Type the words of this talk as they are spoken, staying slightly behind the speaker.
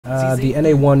The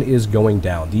NA1 is going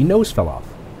down. The nose fell off.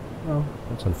 Oh,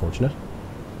 that's unfortunate.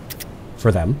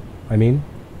 For them, I mean.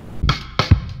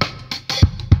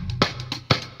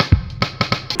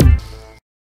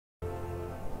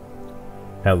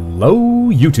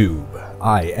 Hello, YouTube!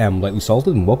 I am Lightly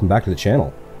Salted, and welcome back to the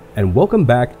channel. And welcome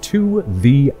back to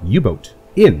the U-Boat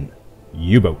in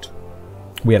U-Boat.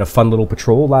 We had a fun little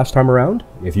patrol last time around.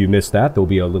 If you missed that, there will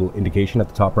be a little indication at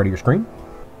the top right of your screen.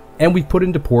 And we've put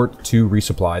into port to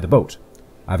resupply the boat.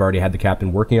 I've already had the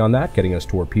captain working on that, getting us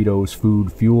torpedoes,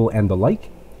 food, fuel, and the like.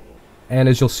 And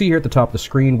as you'll see here at the top of the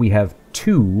screen, we have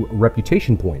 2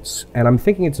 reputation points, and I'm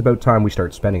thinking it's about time we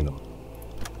start spending them.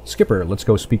 Skipper, let's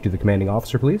go speak to the commanding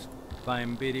officer, please.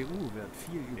 And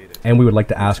we would like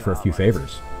to ask for a few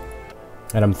favors.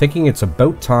 And I'm thinking it's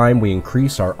about time we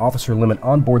increase our officer limit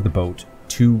on board the boat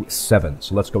to 7.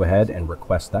 So let's go ahead and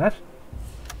request that.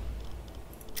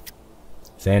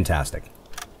 Fantastic.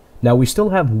 Now we still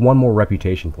have one more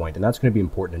reputation point, and that's going to be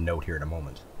important to note here in a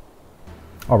moment.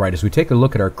 Alright, as we take a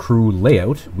look at our crew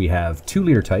layout, we have 2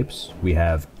 leader types, we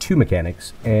have 2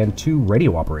 mechanics, and 2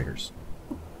 radio operators.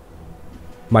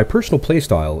 My personal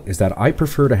playstyle is that I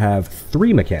prefer to have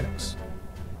 3 mechanics.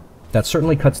 That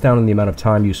certainly cuts down on the amount of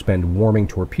time you spend warming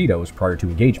torpedoes prior to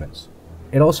engagements.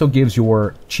 It also gives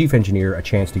your chief engineer a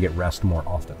chance to get rest more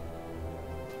often.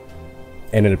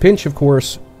 And in a pinch, of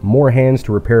course, more hands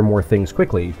to repair more things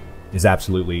quickly is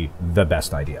absolutely the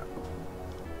best idea.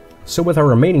 So with our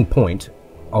remaining point,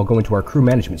 I'll go into our crew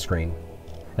management screen,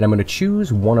 and I'm going to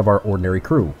choose one of our ordinary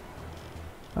crew.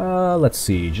 Let's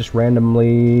see, just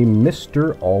randomly,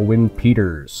 Mr. Alwyn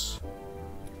Peters.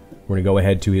 We're going to go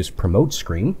ahead to his promote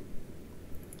screen,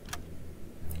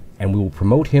 and we will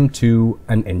promote him to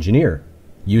an engineer,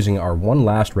 using our one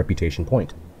last reputation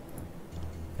point.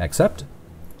 Accept.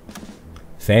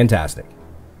 Fantastic.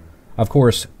 Of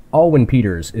course, Alwyn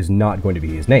Peters is not going to be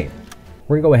his name.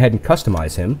 We're going to go ahead and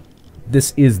customize him.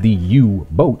 This is the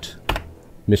U-Boat.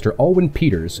 Mr. Alwyn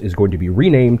Peters is going to be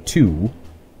renamed to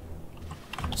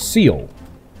Seal,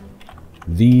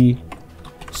 the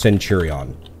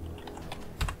Centurion.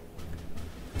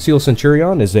 Seal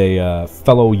Centurion is a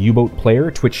fellow U-Boat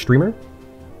player, Twitch streamer.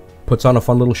 Puts on a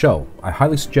fun little show. I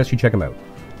highly suggest you check him out.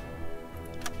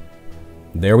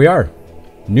 There we are.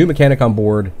 New mechanic on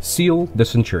board, Seal the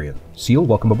Centurion. Seal,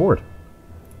 welcome aboard.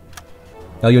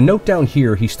 Now you'll note down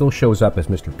here he still shows up as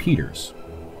Mr. Peters.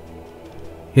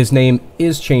 His name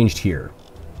is changed here.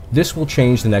 This will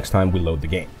change the next time we load the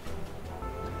game.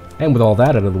 And with all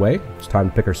that out of the way, it's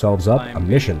time to pick ourselves up a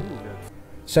mission.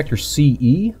 Sector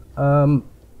CE.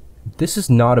 This is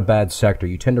not a bad sector.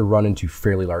 You tend to run into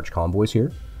fairly large convoys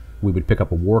here. We would pick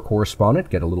up a war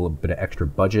correspondent, get a little bit of extra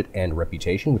budget and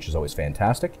reputation, which is always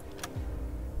fantastic.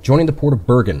 Joining the port of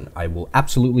Bergen, I will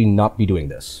absolutely not be doing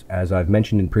this. As I've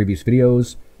mentioned in previous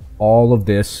videos, all of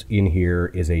this in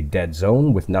here is a dead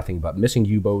zone with nothing but missing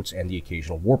U-boats and the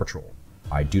occasional war patrol.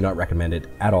 I do not recommend it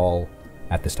at all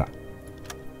at this time.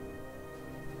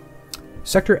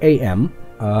 Sector AM,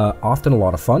 often a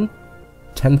lot of fun.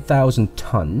 10,000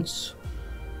 tons.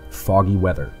 Foggy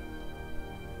weather.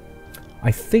 I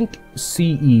think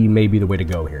CE may be the way to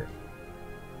go here.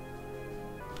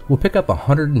 We'll pick up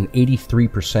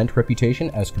 183%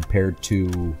 reputation as compared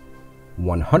to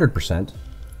 100%,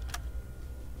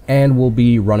 and we'll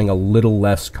be running a little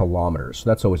less kilometers, so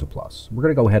that's always a plus. We're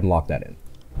going to go ahead and lock that in.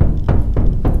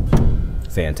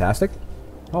 Fantastic.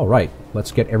 Alright,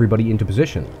 let's get everybody into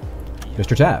position.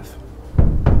 Mr. Taff.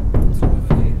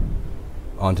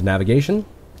 On to navigation.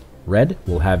 Red,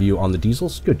 we'll have you on the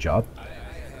diesels. Good job.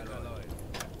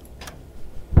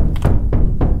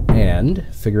 And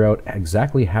figure out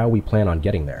exactly how we plan on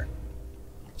getting there.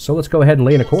 So let's go ahead and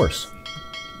lay in a course.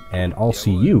 And I'll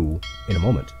see you in a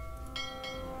moment.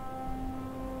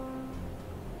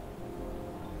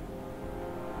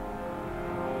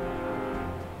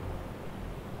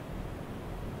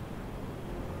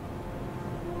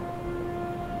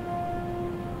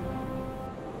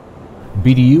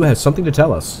 BDU has something to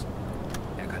tell us.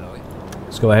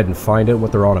 Let's go ahead and find out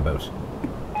what they're on about.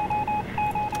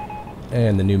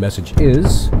 And the new message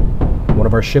is, one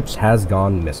of our ships has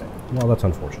gone missing. Well, that's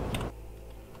unfortunate.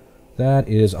 That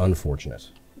is unfortunate.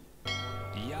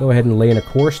 Go ahead and lay in a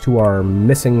course to our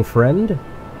missing friend.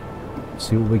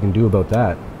 See what we can do about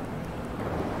that.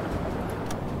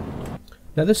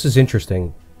 Now this is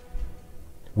interesting.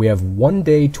 We have 1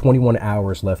 day, 21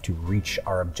 hours left to reach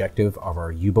our objective of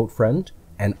our U-boat friend,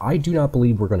 and I do not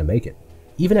believe we're going to make it.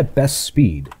 Even at best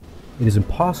speed, it is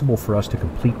impossible for us to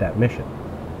complete that mission.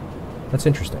 That's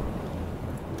interesting.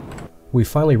 We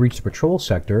finally reached the patrol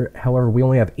sector, however we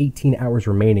only have 18 hours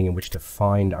remaining in which to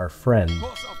find our friend.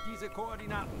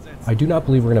 I do not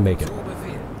believe we're going to make it.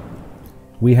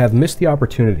 We have missed the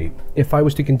opportunity. If I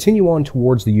was to continue on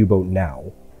towards the U-boat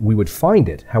now, we would find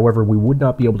it. However, we would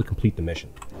not be able to complete the mission.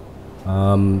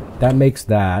 That makes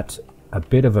that a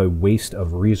bit of a waste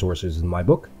of resources in my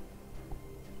book.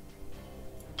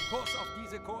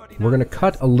 We're going to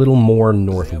cut a little more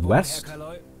northwest.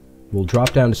 We'll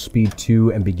drop down to speed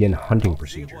 2 and begin hunting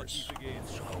procedures.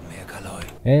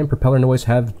 And propeller noise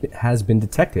has been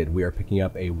detected. We are picking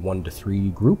up a 1 to 3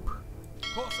 group.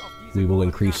 We will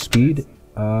increase speed.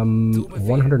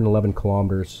 111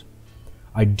 kilometers.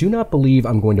 I do not believe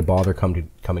I'm going to bother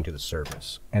coming to the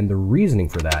surface. And the reasoning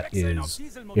for that is,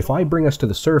 if I bring us to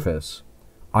the surface,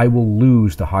 I will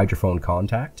lose the hydrophone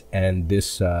contact, and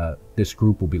this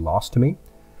group will be lost to me.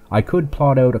 I could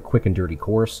plot out a quick and dirty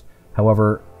course.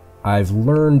 However, I've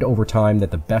learned over time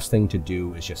that the best thing to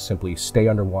do is just simply stay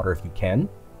underwater if you can,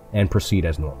 and proceed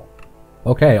as normal.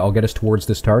 Okay, I'll get us towards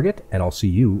this target, and I'll see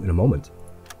you in a moment.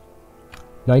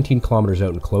 19 kilometers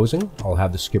out in closing, I'll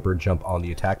have the skipper jump on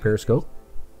the attack periscope.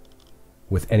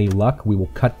 With any luck, we will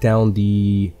cut down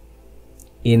the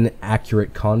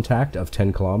inaccurate contact of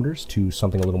 10 kilometers to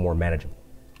something a little more manageable.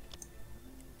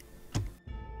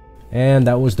 And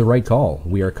that was the right call.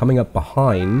 We are coming up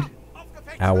behind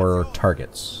our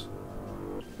targets.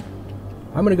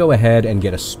 I'm going to go ahead and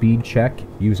get a speed check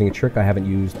using a trick I haven't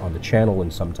used on the channel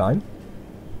in some time.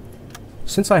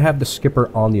 Since I have the skipper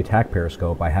on the attack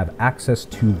periscope, I have access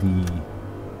to the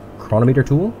chronometer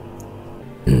tool.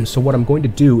 So what I'm going to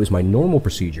do is my normal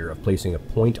procedure of placing a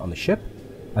point on the ship.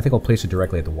 I think I'll place it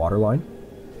directly at the waterline.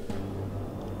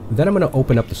 Then I'm going to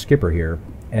open up the skipper here,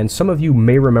 and some of you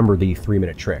may remember the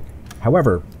 3-minute trick.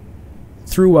 However,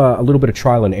 through a little bit of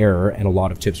trial and error and a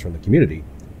lot of tips from the community,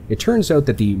 it turns out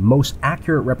that the most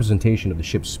accurate representation of the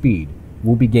ship's speed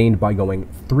will be gained by going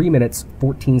 3 minutes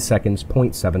 14 seconds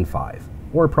 0.75,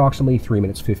 or approximately 3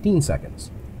 minutes 15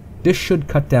 seconds. This should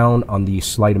cut down on the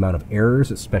slight amount of errors,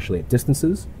 especially at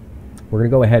distances. We're going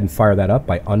to go ahead and fire that up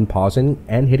by unpausing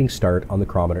and hitting start on the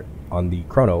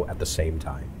chrono at the same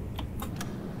time.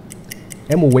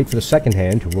 And we'll wait for the second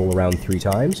hand to roll around 3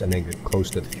 times, and then get close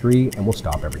to the 3, and we'll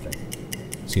stop everything.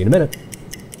 See you in a minute.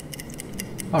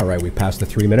 Alright, we passed the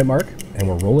 3-minute mark, and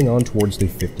we're rolling on towards the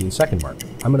 15-second mark.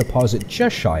 I'm going to pause it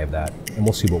just shy of that, and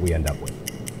we'll see what we end up with.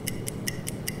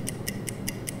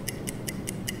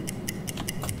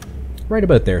 Right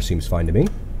about there seems fine to me.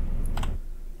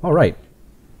 Alright.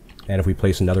 And if we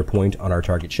place another point on our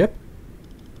target ship,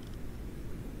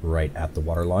 right at the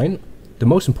waterline, the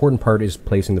most important part is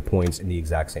placing the points in the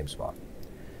exact same spot.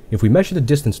 If we measure the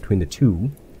distance between the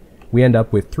two, we end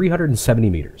up with 370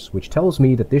 meters, which tells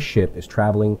me that this ship is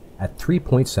traveling at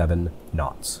 3.7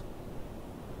 knots.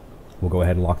 We'll go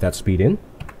ahead and lock that speed in,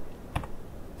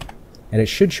 and it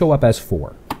should show up as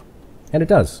 4. And it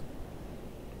does.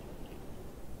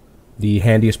 The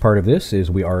handiest part of this is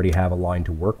we already have a line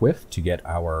to work with to get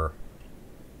our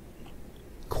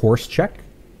course check.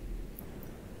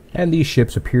 And these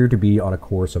ships appear to be on a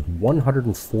course of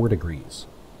 104 degrees.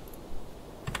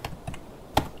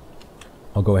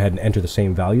 I'll go ahead and enter the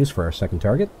same values for our second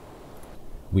target.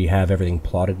 We have everything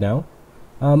plotted now.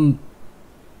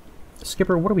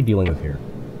 Skipper, what are we dealing with here?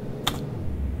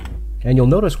 And you'll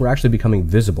notice we're actually becoming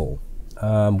visible.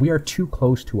 We are too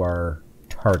close to our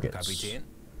targets.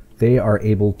 They are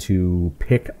able to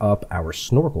pick up our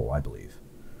snorkel, I believe.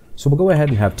 So we'll go ahead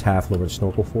and have Taff lower the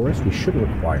snorkel for us. We shouldn't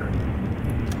require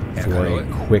it for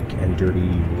a quick and dirty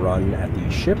run at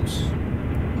these ships.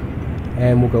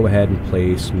 And we'll go ahead and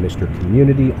place Mr.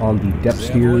 Community on the depth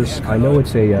steers. I know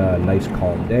it's a nice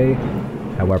calm day.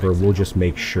 However, we'll just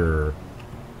make sure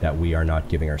that we are not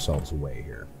giving ourselves away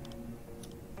here.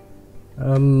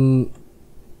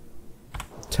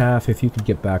 Taff, if you could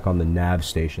get back on the nav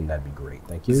station, that'd be great.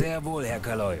 Thank you.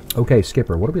 Okay,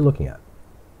 Skipper, what are we looking at?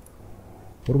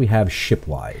 What do we have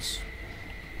ship-wise?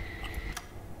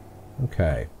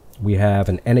 Okay, we have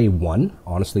an NA-1.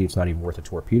 Honestly, it's not even worth a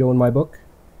torpedo in my book.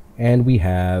 And we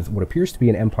have what appears to be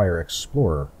an Empire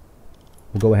Explorer.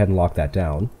 We'll go ahead and lock that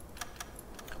down.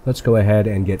 Let's go ahead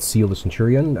and get Seal the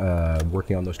Centurion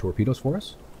working on those torpedoes for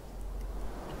us.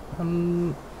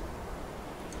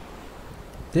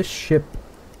 This ship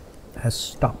has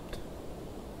stopped.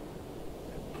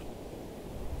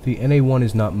 The NA-1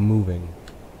 is not moving.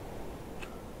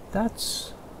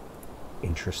 That's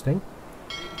interesting.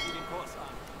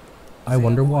 I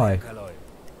wonder why.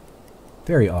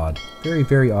 Very odd. Very,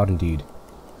 very odd indeed.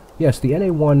 Yes, the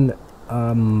NA-1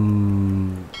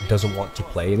 doesn't want to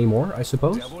play anymore, I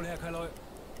suppose.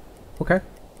 Okay.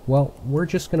 Well, we're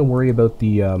just gonna worry about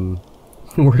the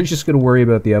we're just gonna worry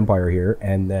about the Empire here,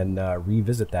 and then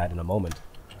revisit that in a moment,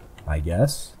 I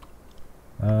guess.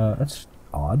 That's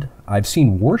odd. I've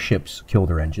seen warships kill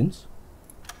their engines.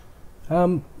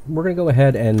 We're gonna go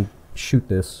ahead and shoot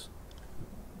this.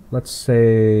 Let's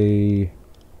say...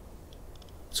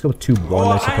 Let's go with 2-1,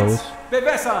 I suppose.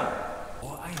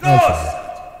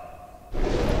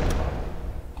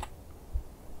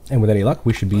 And with any luck,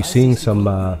 we should be seeing some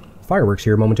fireworks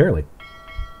here momentarily.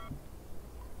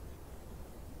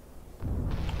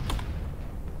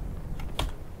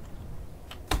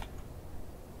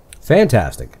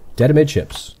 Fantastic. Dead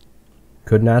amidships.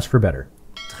 Couldn't ask for better.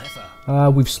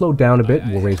 We've slowed down a bit.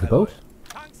 We'll raise the boat.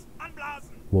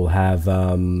 We'll have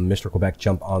Mr. Quebec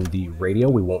jump on the radio.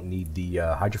 We won't need the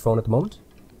hydrophone at the moment.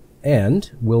 And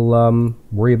we'll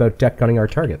worry about deck gunning our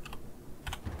target.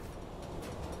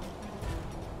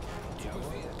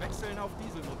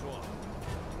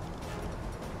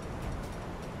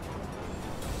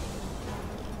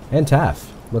 And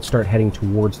Taff, let's start heading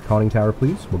towards the conning tower,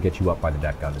 please. We'll get you up by the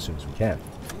deck gun as soon as we can.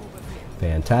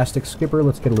 Fantastic, Skipper.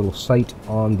 Let's get a little sight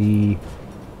on the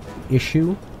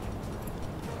issue.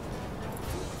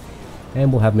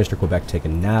 And we'll have Mr. Quebec take a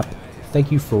nap. Thank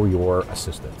you for your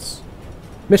assistance.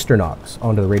 Mr. Knox,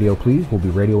 onto the radio, please. We'll be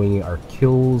radioing our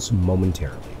kills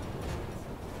momentarily.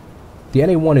 The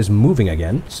NA-1 is moving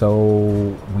again,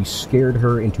 so we scared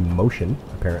her into motion,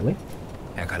 apparently.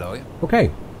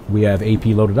 Okay. We have AP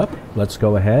loaded up. Let's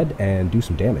go ahead and do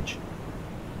some damage.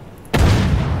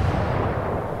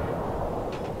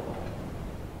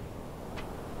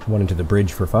 One into the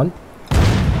bridge for fun.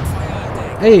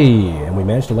 Hey! And we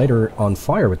managed to light her on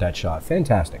fire with that shot.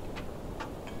 Fantastic.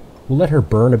 We'll let her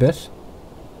burn a bit.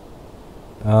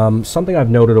 Something I've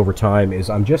noted over time is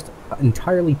I'm just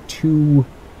entirely too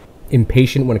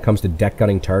impatient when it comes to deck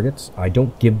gunning targets. I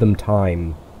don't give them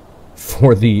time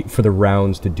for the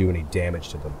rounds to do any damage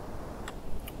to them.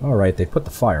 Alright, they've put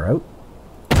the fire out.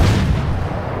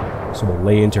 So we'll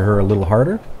lay into her a little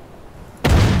harder.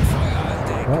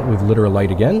 Well, we've lit her a light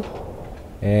again.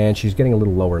 And she's getting a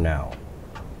little lower now.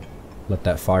 Let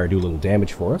that fire do a little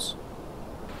damage for us.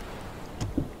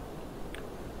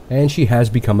 And she has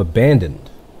become abandoned.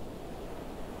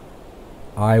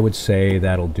 I would say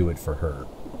that'll do it for her.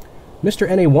 Mr.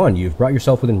 NA-1, you've brought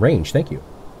yourself within range. Thank you.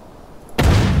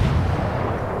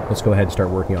 Let's go ahead and start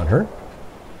working on her.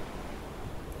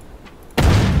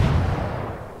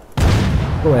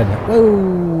 Go ahead.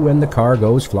 Whoa! And the car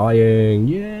goes flying.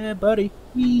 Yeah, buddy.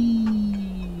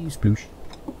 Whee! Sploosh.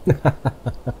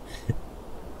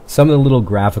 Some of the little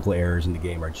graphical errors in the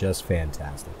game are just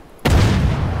fantastic.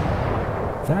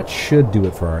 That should do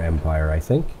it for our Empire, I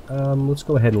think. Let's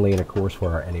go ahead and lay in a course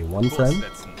for our NA-1 friend.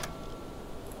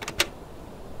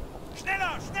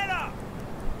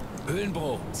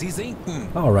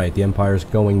 Alright, the Empire's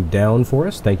going down for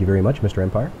us. Thank you very much, Mr.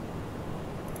 Empire.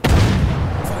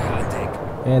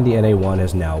 And the NA-1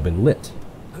 has now been lit.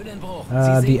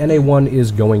 The NA-1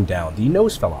 is going down. The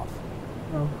nose fell off.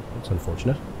 Oh, that's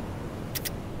unfortunate.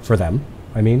 For them,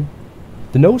 I mean.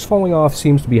 The nose falling off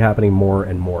seems to be happening more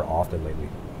and more often lately.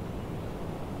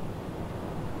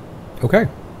 Okay.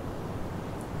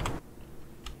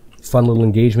 Fun little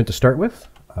engagement to start with.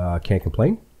 Can't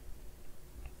complain.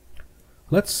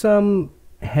 Let's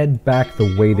head back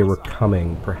the way they were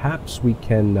coming. Perhaps we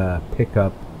can pick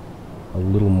up a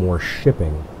little more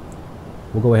shipping.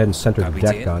 We'll go ahead and center the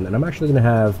deck gun, and I'm actually going to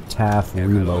have Taff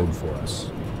reload for us.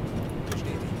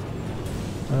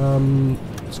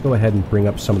 Let's go ahead and bring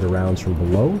up some of the rounds from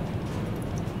below.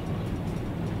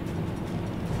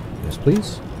 Yes,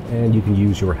 please. And you can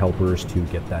use your helpers to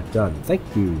get that done. Thank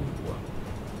you.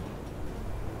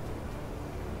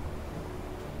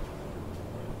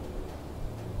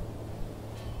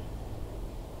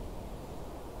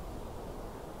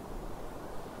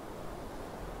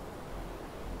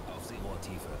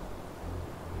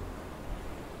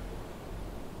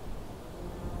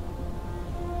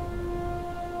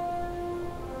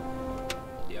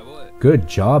 Good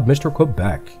job, Mr.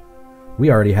 Quebec.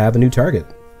 We already have a new target.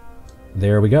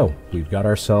 There we go. We've got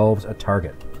ourselves a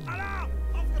target.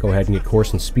 Go ahead and get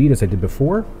course and speed as I did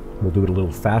before. We'll do it a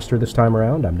little faster this time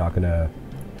around. I'm not going to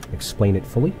explain it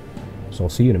fully, so I'll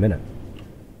see you in a minute.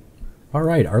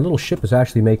 Alright, our little ship is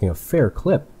actually making a fair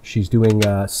clip. She's doing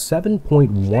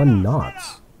 7.1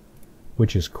 knots,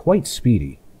 which is quite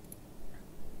speedy,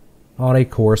 on a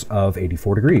course of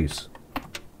 84 degrees.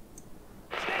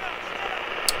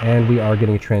 And we are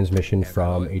getting a transmission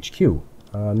from HQ.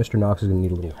 Mr. Knox is going to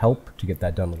need a little help to get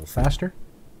that done a little faster.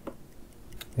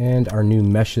 And our new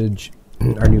message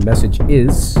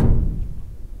is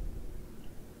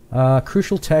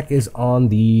crucial tech is on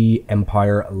the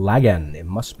Empire Lagan. It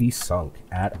must be sunk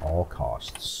at all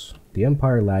costs. The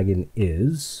Empire Lagan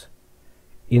is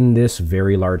in this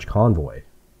very large convoy.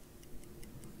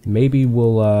 Maybe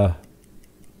we'll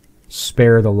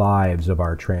spare the lives of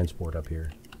our transport up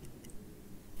here.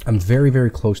 I'm very, very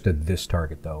close to this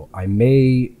target, though. I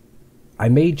may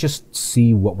just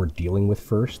see what we're dealing with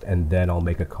first, and then I'll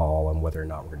make a call on whether or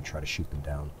not we're going to try to shoot them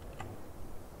down.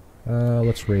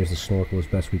 Let's raise the snorkel as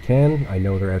best we can. I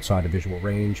know they're outside of visual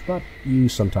range, but you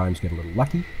sometimes get a little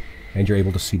lucky, and you're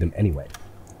able to see them anyway.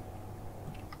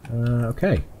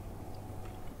 Okay.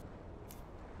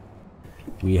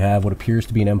 We have what appears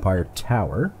to be an Empire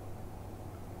tower.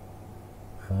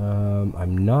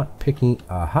 I'm not picking...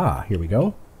 Aha, here we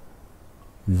go.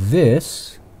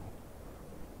 This...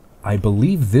 I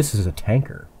believe this is a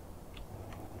tanker.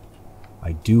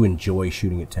 I do enjoy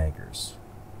shooting at tankers.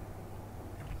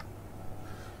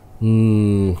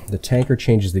 The tanker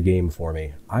changes the game for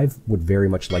me. I would very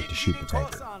much like to shoot the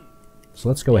tanker. So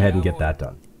let's go ahead and get that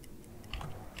done.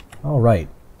 Alright.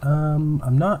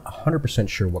 I'm not 100%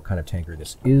 sure what kind of tanker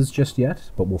this is just yet,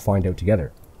 but we'll find out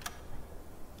together.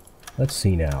 Let's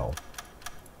see now.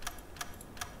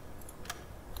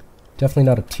 Definitely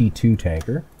not a T2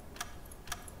 tanker.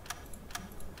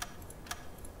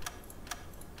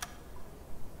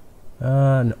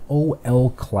 An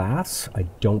OL class? I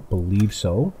don't believe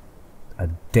so. A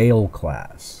Dale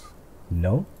class?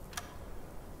 No.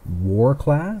 War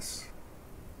class?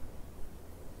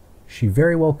 She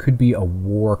very well could be a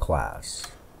war class.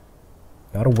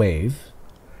 Not a wave.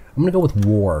 I'm gonna go with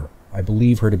war. I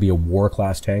believe her to be a war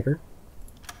class tanker.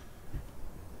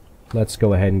 Let's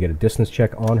go ahead and get a distance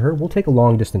check on her. We'll take a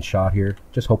long distance shot here.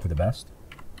 Just hope for the best.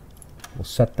 We'll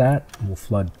set that. We'll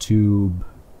flood tube,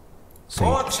 say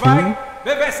 2.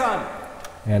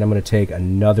 And I'm going to take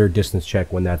another distance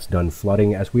check when that's done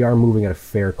flooding, as we are moving at a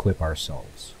fair clip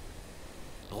ourselves.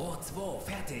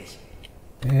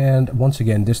 And once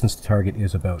again, distance to target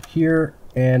is about here,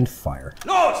 and fire.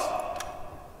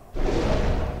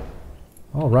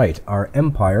 Alright, our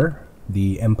Empire,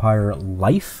 the Empire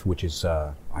Life, which is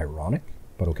ironic,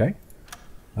 but okay.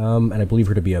 And I believe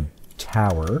her to be a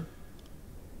tower.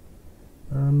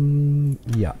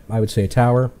 Yeah, I would say a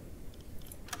tower.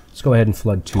 Let's go ahead and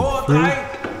flood tube 3.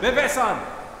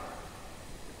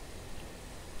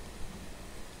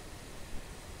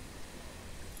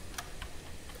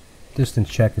 Distance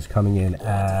check is coming in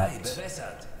at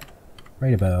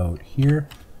right about here.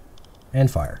 And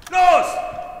fire.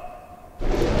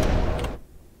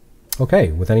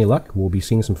 Okay, with any luck, we'll be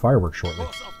seeing some fireworks shortly.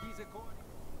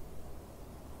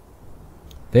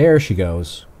 There she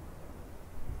goes.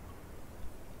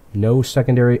 No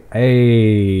secondary...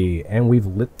 Hey! And we've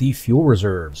lit the fuel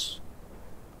reserves.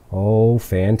 Oh,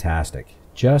 fantastic.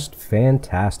 Just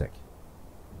fantastic.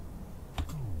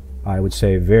 I would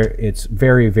say it's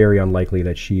very, very unlikely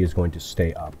that she is going to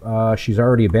stay up. She's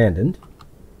already abandoned.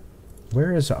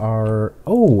 Where is our...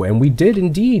 Oh, and we did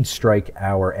indeed strike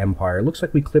our Empire. Looks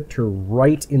like we clipped her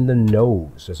right in the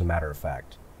nose, as a matter of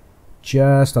fact.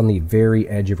 Just on the very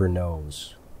edge of her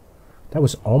nose. That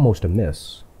was almost a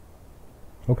miss.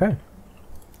 Okay.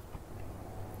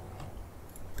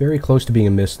 Very close to being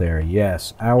a miss there.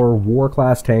 Yes, our war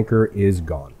class tanker is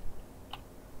gone.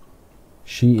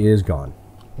 She is gone.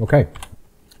 Okay.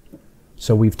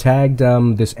 So we've tagged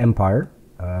this Empire.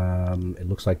 It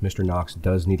looks like Mr. Knox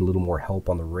does need a little more help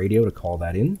on the radio to call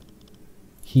that in.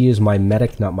 He is my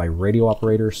medic, not my radio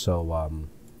operator, so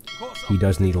he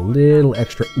does need a little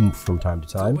extra oomph from time to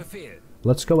time.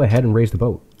 Let's go ahead and raise the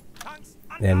boat.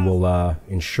 And we'll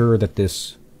ensure that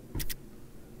this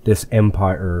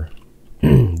Empire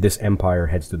this Empire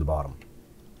heads to the bottom.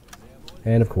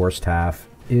 And of course, Taff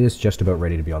is just about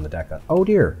ready to be on the deck. Oh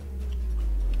dear.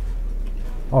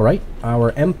 Alright,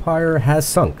 our Empire has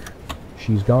sunk.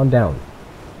 She's gone down.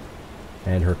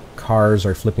 And her cars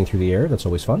are flipping through the air. That's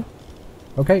always fun.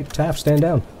 Okay, Taff, stand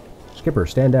down. Skipper,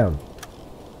 stand down.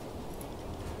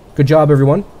 Good job,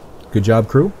 everyone. Good job,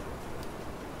 crew.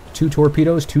 2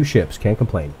 torpedoes, 2 ships. Can't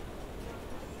complain.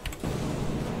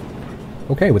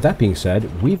 Okay, with that being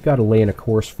said, we've got to lay in a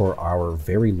course for our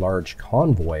very large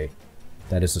convoy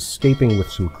that is escaping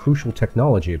with some crucial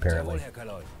technology, apparently.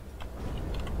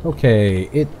 Okay,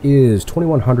 it is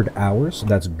 2100 hours.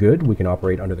 That's good. We can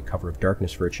operate under the cover of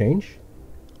darkness for a change.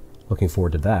 Looking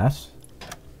forward to that.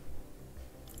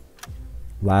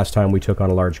 Last time we took on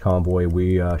a large convoy,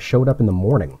 we showed up in the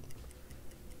morning.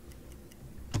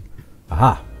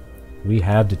 Aha! We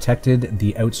have detected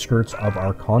the outskirts of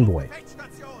our convoy.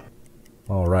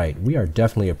 Alright, we are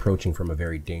definitely approaching from a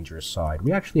very dangerous side.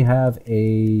 We actually have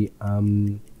a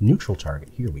neutral target.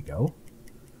 Here we go.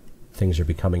 Things are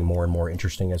becoming more and more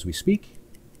interesting as we speak.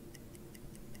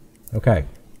 Okay.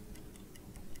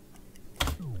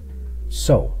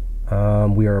 So,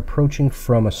 we are approaching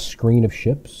from a screen of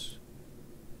ships.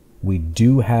 We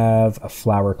do have a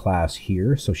flower class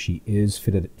here, so she is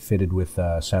fitted with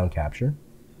sound capture.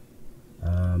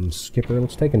 Skipper,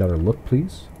 let's take another look,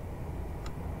 please.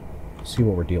 See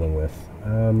what we're dealing with.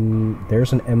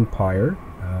 There's an Empire.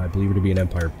 I believe it to be an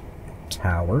Empire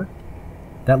tower.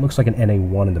 That looks like an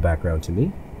NA1 in the background to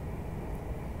me.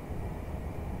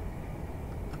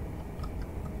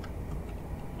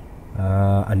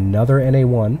 Another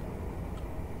NA1.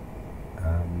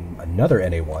 Another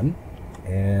NA1.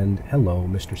 And hello,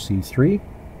 Mr. C3.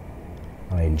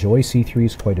 I enjoy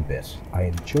C3s quite a bit. I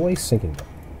enjoy sinking them.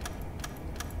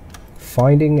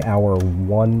 Finding our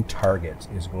one target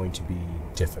is going to be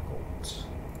difficult.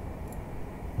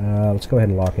 Let's go ahead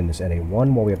and lock in this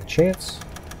NA1 while we have the chance.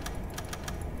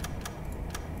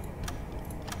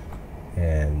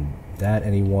 And that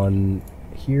NA1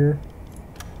 here.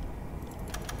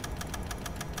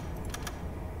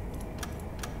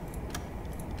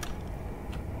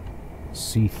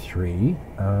 C3.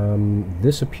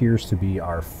 This appears to be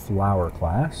our flower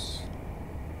class.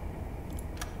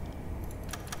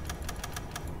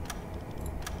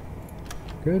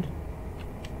 Good.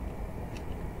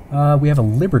 We have a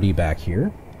Liberty back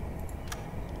here.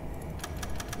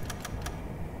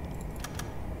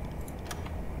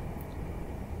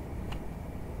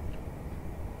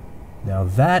 Now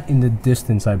that in the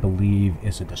distance, I believe,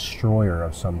 is a destroyer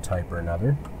of some type or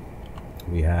another.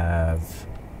 We have...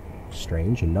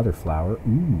 strange, another flower.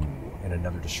 Ooh, and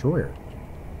another destroyer.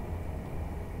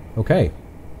 Okay.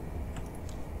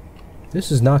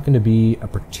 This is not going to be a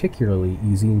particularly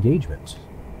easy engagement.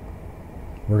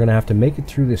 We're going to have to make it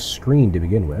through this screen to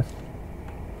begin with.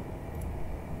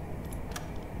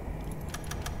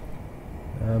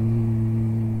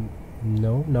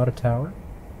 No, not a tower.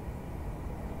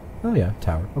 Oh yeah,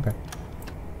 tower, okay.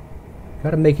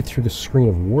 Gotta make it through the screen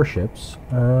of warships.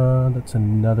 That's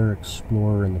another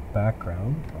explorer in the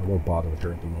background. I won't bother with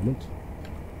her at the moment.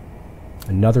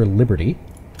 Another Liberty.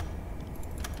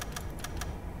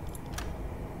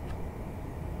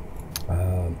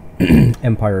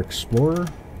 Empire Explorer.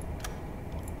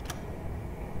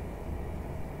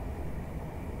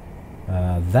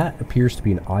 That appears to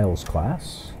be an Isles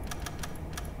class.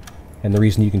 And the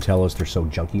reason you can tell is they're so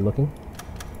junky looking.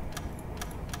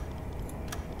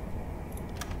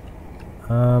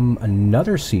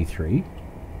 Another C3.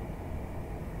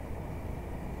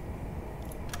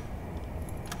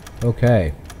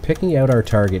 Okay, picking out our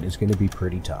target is going to be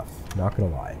pretty tough, not going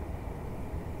to lie.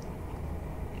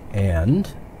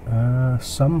 And,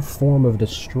 some form of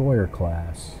destroyer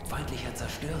class.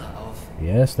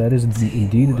 Yes, that is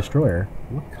indeed a destroyer.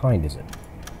 What kind is it?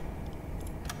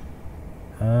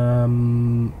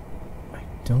 I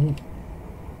don't...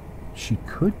 She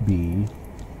could be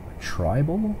a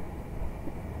tribal?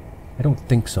 I don't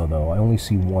think so, though. I only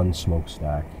see one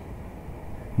smokestack.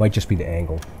 Might just be the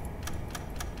angle.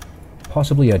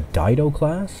 Possibly a Dido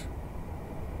class?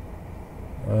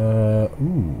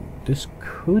 Ooh, this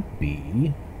could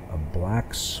be a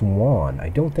Black Swan. I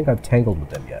don't think I've tangled with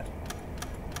them yet.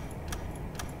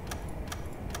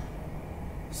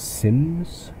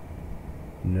 Sims?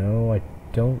 No, I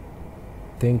don't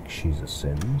think she's a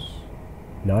Sims.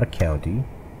 Not a County.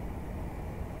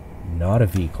 Not a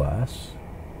V-class.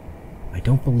 I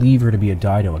don't believe her to be a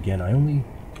Dido. Again, I only...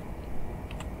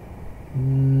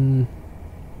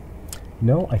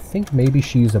 No, I think maybe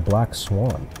she's a Black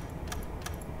Swan.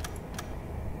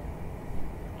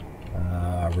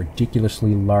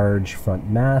 Ridiculously large front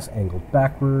mass, angled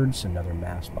backwards. Another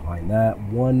mass behind that.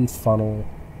 One funnel.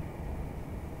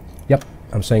 Yep,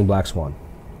 I'm saying Black Swan.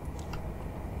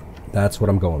 That's what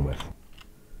I'm going with.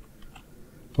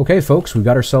 Okay, folks, we've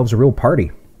got ourselves a real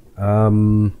party. I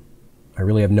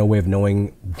really have no way of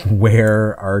knowing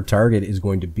where our target is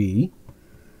going to be.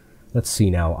 Let's see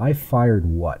now. I fired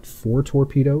what? 4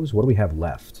 torpedoes? What do we have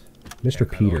left? Mr.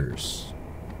 Peters.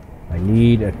 I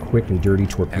need a quick and dirty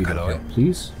torpedo here,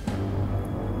 please.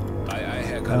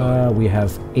 We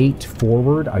have 8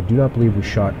 forward. I do not believe we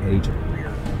shot any to the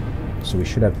rear. So we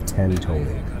should have 10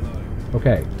 total.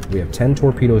 Okay, we have 10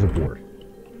 torpedoes aboard.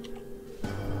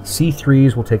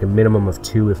 C3s will take a minimum of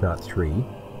 2, if not 3.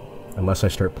 Unless I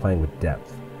start playing with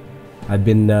depth. I've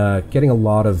been getting a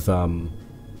lot of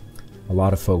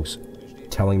folks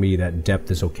telling me that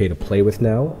depth is okay to play with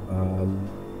now.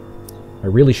 I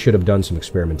really should have done some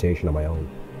experimentation on my own.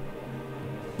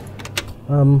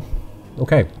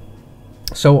 Okay.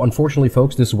 So, unfortunately,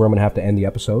 folks, this is where I'm going to have to end the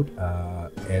episode.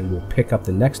 And we'll pick up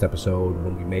the next episode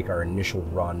when we make our initial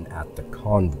run at the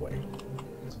convoy.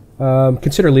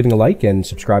 Consider leaving a like and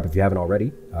subscribe if you haven't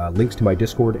already. Links to my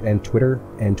Discord and Twitter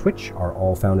and Twitch are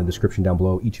all found in the description down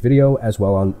below each video, as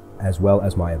well as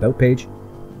my About page.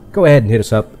 go ahead and hit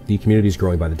us up. The community is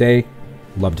growing by the day.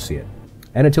 Love to see it.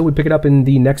 And until we pick it up in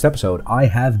the next episode, I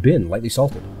have been Lightly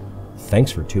Salted.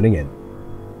 Thanks for tuning in.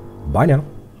 Bye now.